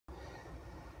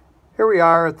Here we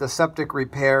are at the septic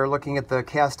repair, looking at the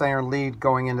cast iron lead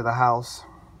going into the house.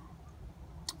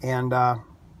 And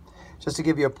just to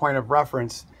give you a point of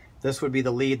reference, this would be the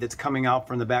lead that's coming out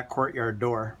from the back courtyard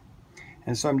door.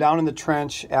 And so I'm down in the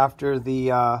trench after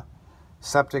the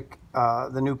septic,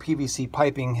 the new PVC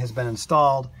piping has been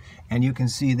installed, and you can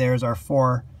see there's our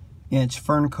 4-inch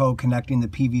fern coat connecting the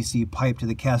PVC pipe to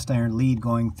the cast iron lead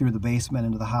going through the basement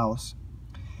into the house.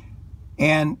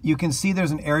 And you can see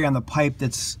there's an area on the pipe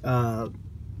that's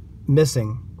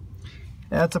missing.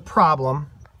 That's a problem,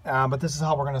 but this is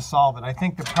how we're going to solve it. I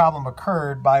think the problem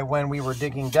occurred by when we were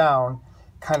digging down,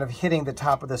 kind of hitting the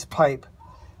top of this pipe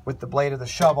with the blade of the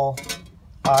shovel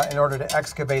in order to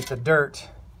excavate the dirt.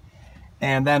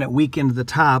 And then it weakened the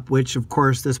top, which of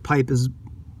course this pipe is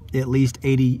at least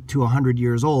 80 to 100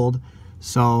 years old.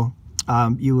 So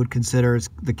you would consider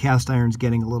the cast iron's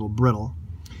getting a little brittle.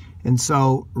 And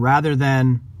so rather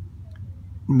than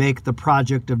make the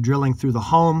project of drilling through the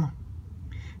home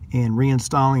and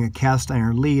reinstalling a cast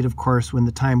iron lead, of course, when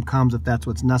the time comes, if that's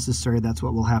what's necessary, that's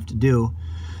what we'll have to do.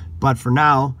 But for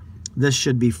now, this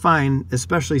should be fine,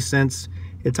 especially since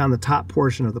it's on the top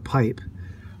portion of the pipe.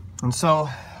 And so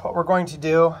what we're going to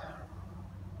do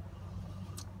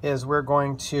is we're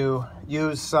going to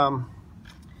use some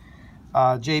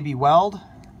JB Weld.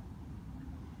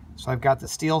 So I've got the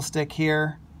steel stick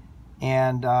here,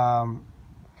 and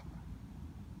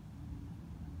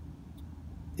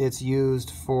it's used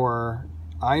for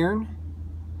iron.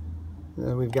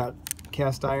 We've got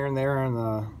cast iron there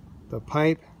on the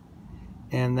pipe,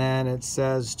 and then it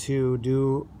says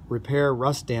to repair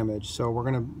rust damage. So we're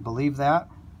going to believe that.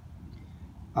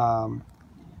 And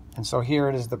so here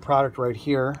it is, the product right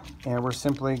here, and we're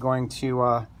simply going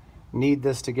to knead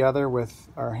this together with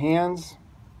our hands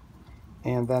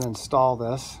and then install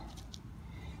this.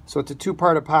 So it's a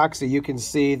two-part epoxy. You can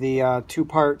see the two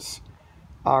parts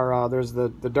are, there's the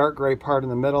dark gray part in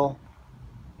the middle,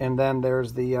 and then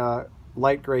there's the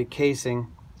light gray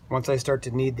casing. Once I start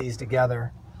to knead these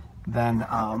together, then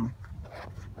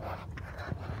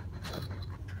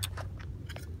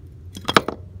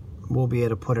we'll be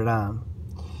able to put it on.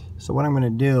 So what I'm going to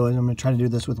do is I'm going to try to do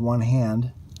this with one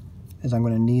hand, is I'm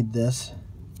going to knead this.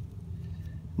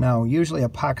 Now usually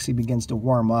epoxy begins to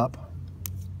warm up.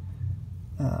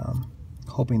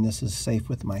 Hoping this is safe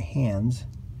with my hands,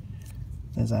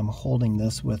 as I'm holding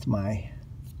this with my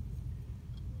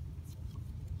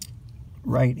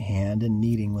right hand and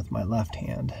kneading with my left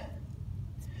hand.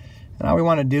 And all we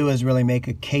want to do is really make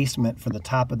a casement for the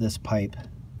top of this pipe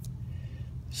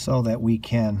so that we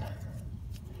can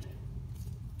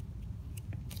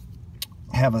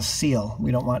have a seal.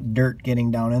 We don't want dirt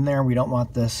getting down in there. We don't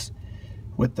want this,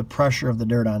 with the pressure of the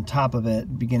dirt on top of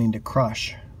it, beginning to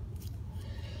crush.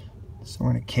 So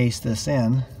we're going to case this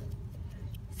in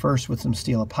first with some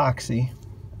steel epoxy,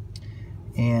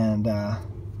 and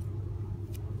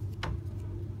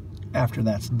after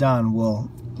that's done, we'll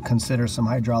consider some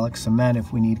hydraulic cement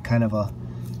if we need kind of a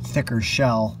thicker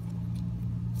shell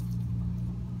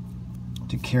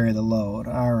to carry the load.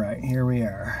 All right, here we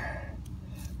are.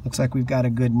 Looks like we've got a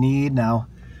good knead. Now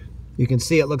you can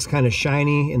see it looks kind of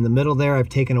shiny in the middle there. I've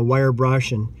taken a wire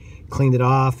brush and cleaned it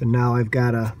off, and now I've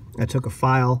got I took a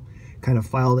file, kind of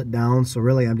filed it down. So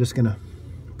really I'm just gonna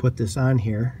put this on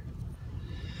here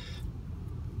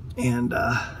and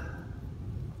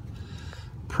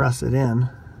press it in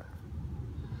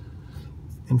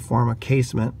and form a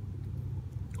casement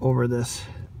over this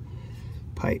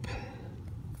pipe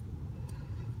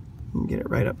and get it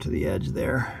right up to the edge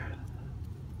there.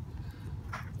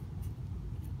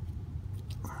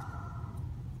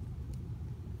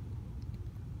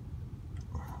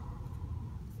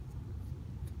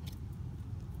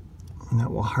 And that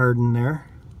will harden there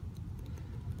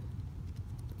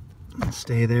and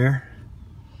stay there.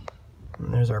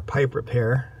 And there's our pipe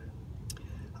repair.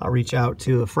 I'll reach out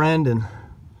to a friend and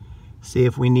see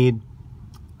if we need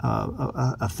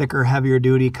a thicker, heavier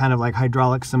duty, kind of like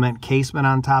hydraulic cement casement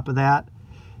on top of that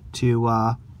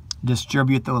to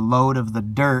distribute the load of the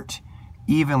dirt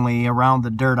evenly around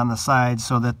the dirt on the sides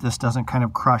so that this doesn't kind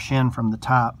of crush in from the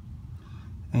top.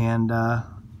 And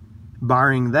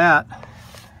barring that,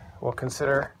 we'll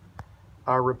consider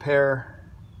our repair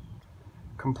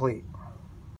complete.